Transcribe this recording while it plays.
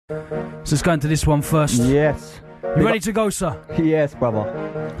So let's go into this one first. Yes. You ready to go, sir? Yes, brother.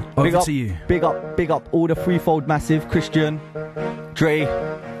 Over to you. Big up all the threefold massive, Christian, Dre.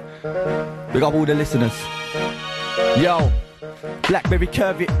 Big up all the listeners. Yo. Blackberry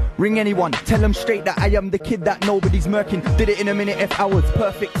curve it, ring anyone, tell them straight that I am the kid that nobody's murking. Did it in a minute, F hours,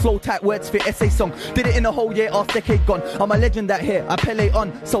 perfect, flow tight words fit, essay song. Did it in a whole year, half decade gone. I'm a legend that here, I Pele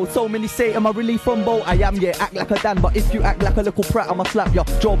on. So many say, am I really from Bo? I am, yeah, act like a Dan, but if you act like a little prat, I'ma slap ya.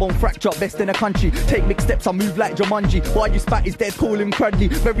 Jawbone fracture, best in the country. Take big steps, I move like Jumanji. Why you spat is dead, call him Cradley.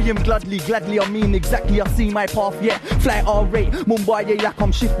 Bury him gladly, I mean exactly, I see my path, yeah. Fly R-rate, Mumbai, yeah, like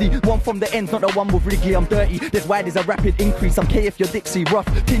I'm shifty. One from the ends, not the one with Wrigley, I'm dirty. There's why there's a rapid increase, I'm K if you're Dixie, rough,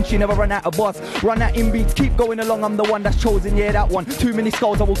 tinchy, never run out of bars. Run out in beats, keep going along, I'm the one that's chosen, yeah, that one. Too many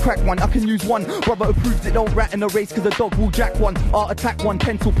skulls, I will crack one. I can use one, brother who proves it don't rat in a race, cause the dog will jack one. Art attack one,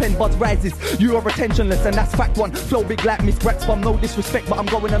 pencil pen buzz rises. You are attentionless, and that's fact one. Flow big like Miss Rats from no disrespect, but I'm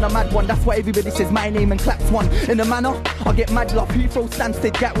going on a mad one. That's why everybody says my name and claps one. In a manner, I get mad love. He throws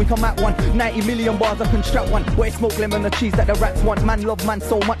Stansted Gatwick, I'm at one. 90 million bars, I can strap one. Boy, smoke lemon and cheese that the rats want. Man love man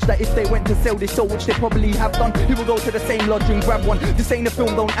so much that if they went to sell this soul, which they probably have done, he will go to the same lodge and grab one. This ain't a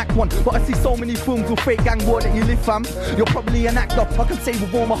film, don't act one. But I see so many films with fake gang war that you live, fam. You're probably an actor. I can say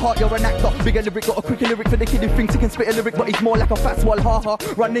with all my heart you're an actor. Bigger lyric, got a quicker lyric for the kid who thinks he can spit a lyric, but he's more like a fast wall, haha.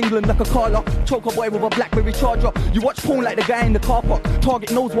 Run England like a Carla. Choke a boy with a Blackberry Charger. You watch porn like the guy in the car park.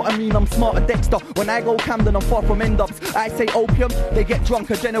 Target knows what I mean, I'm smarter Dexter. When I go Camden, I'm far from end-ups. I say opium, they get drunk,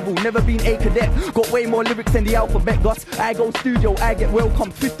 a general. Never been a cadet. Got way more lyrics than the alphabet, Gus. I go studio, I get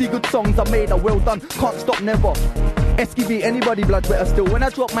welcome. 50 good songs I made, are well done. Can't stop, never. SKB, anybody blood better still. When I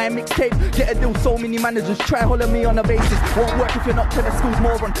drop my mixtape, get a deal. So many managers try holler me on a basis. Won't work if you're not to the school's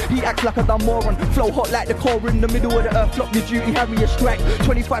moron. He acts like a dumb moron. Flow hot like the core in the middle of the earth. Flop your duty, Harry a strike.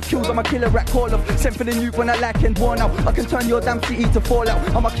 25 kills, I'm a killer rat call off. Sent for the nuke when I like and worn out. I can turn your damn city to fallout.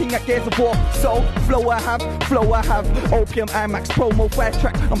 I'm a king at Gears of War. So, flow I have. Opium, IMAX, promo, 5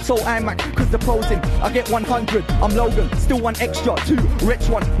 track. I'm so IMAX, cause the pros in. I get 100, I'm Logan. Still one extra, 2, rich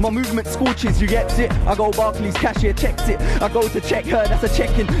one. My movement scorches, you get it. I go Barclays, cashier checks it. I go to check her, that's a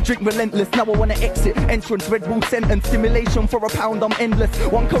check-in. Drink relentless, now I wanna exit. Entrance, Red Bull sentence. Stimulation for a pound, I'm endless.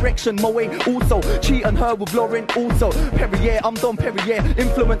 One correction, my way also. Cheat on her with Lauren also. Perrier, I'm Don Perrier.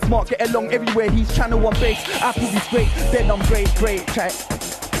 Influence Mark, get along everywhere. He's channel 1 base. Applebee's great, then I'm great. Check.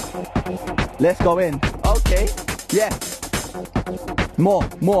 Let's go in. Okay, yeah. More.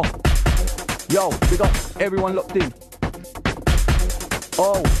 Yo, we got everyone locked in.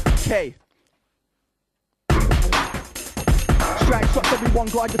 Okay. Strike shots, everyone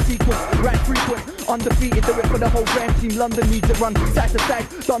guard the sequence. Right frequent, undefeated, do it for the whole grand team. London needs it run side to side.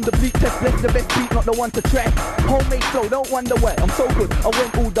 Done the bleak test, bless the best beat, not the one to track. Homemade flow, don't wonder why I'm so good. I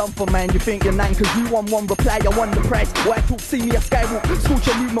went all done for man, you think you're 9 cause you won one reply, I won the prize. Why talk, see me a skywalk, scorch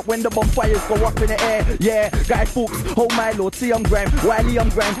your movement when the bonfires go up in the air. Yeah, Guy Fawkes, oh my lord, see I'm Graham, Wiley I'm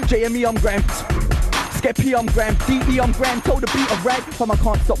Graham, JME I'm Graham. Skeppy, I'm Graham, DE, I'm Graham, told the beat of rag. Fam, I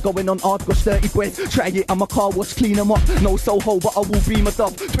can't stop going on hard, gosh, 30 boys. Try it, I'm a car wash, clean them up. No Soho, but I will beam it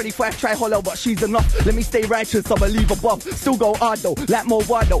up. 25, try hollow, but she's enough. Let me stay righteous, I'ma leave above. Still go hard though, like more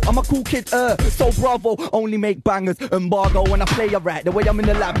Wardo. I'm a cool kid, so bravo. Only make bangers, embargo when I play a rat. The way I'm in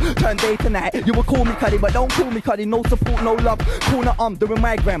the lab, turn day to night. You will call me Cuddy, but don't call me Cuddy. No support, no love. Corner doing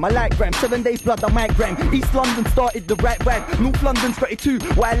my gram, I like gram. 7 days blood, I might gram. East London started the right vibe. North London's 32.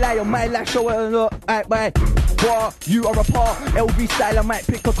 Why lie on my lash, show it, bye. You are a par, LV style, I might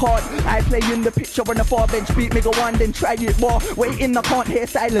pick a card. I play in the picture on the far bench, beat Mega 1, then try it more. Waiting, I can't hear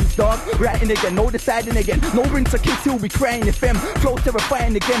silence, dog. Writing again, no deciding again. No rinse a kiss, he'll be crying if them. Flow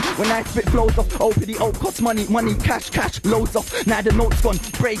terrifying again. When I spit flows off, OPD, cost money, cash, loads off. Now the note's gone,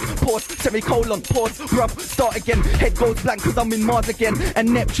 break, pause, semicolon, pause, bruv, start again. Head goes blank cause I'm in Mars again.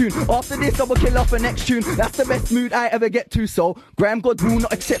 And Neptune, after this I will kill off the next tune. That's the best mood I ever get to, so Graham God will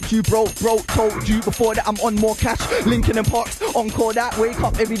not accept you, bro. Told you before that I'm on more cash. Lincoln and Parks, encore that, wake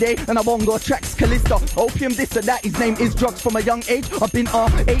up every day and I bongo tracks. Callista, Opium, this or that, his name is drugs from a young age. I've been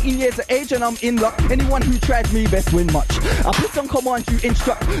 18 years of age and I'm in luck. Anyone who tries me best win much. I put some command you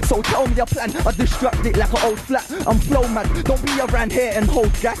instruct, so tell me your plan, I destruct it like an old flat. I'm flow mad, don't be around here and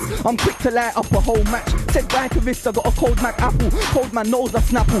hold gas. I'm quick to light up a whole match. Said bye to Vista, got a cold Mac apple. Cold man knows a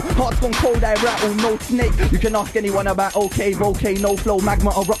snapple, heart's gone cold, I rattle, no snake. You can ask anyone about okay, no flow,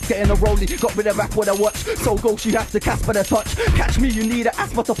 magma or rocks getting a rollie. Got rid of rap with a watch, so ghost you have to cast for the touch. Catch me, you need an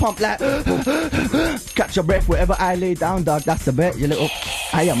asthma to pump like catch your breath wherever I lay down, dog, that's the bet, you little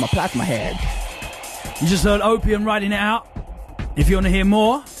I am a plasma head. You just heard Opium writing it out. If you want to hear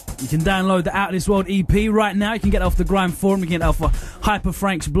more, you can download the Out of This World EP right now. You can get it off the Grime Forum, you can get it off of Hyper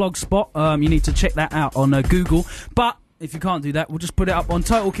Frank's blog spot. You need to check that out on Google. But if you can't do that, we'll just put it up on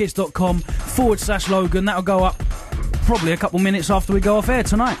totalkits.com/Logan. That'll go up probably a couple minutes after we go off air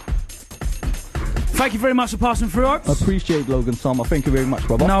tonight. Thank you very much for passing through, Opes. I appreciate Logan Summer. Thank you very much,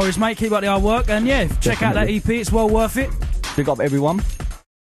 brother. No worries, mate. Keep up the hard work. And yeah, check out that EP. It's well worth it. Big up everyone.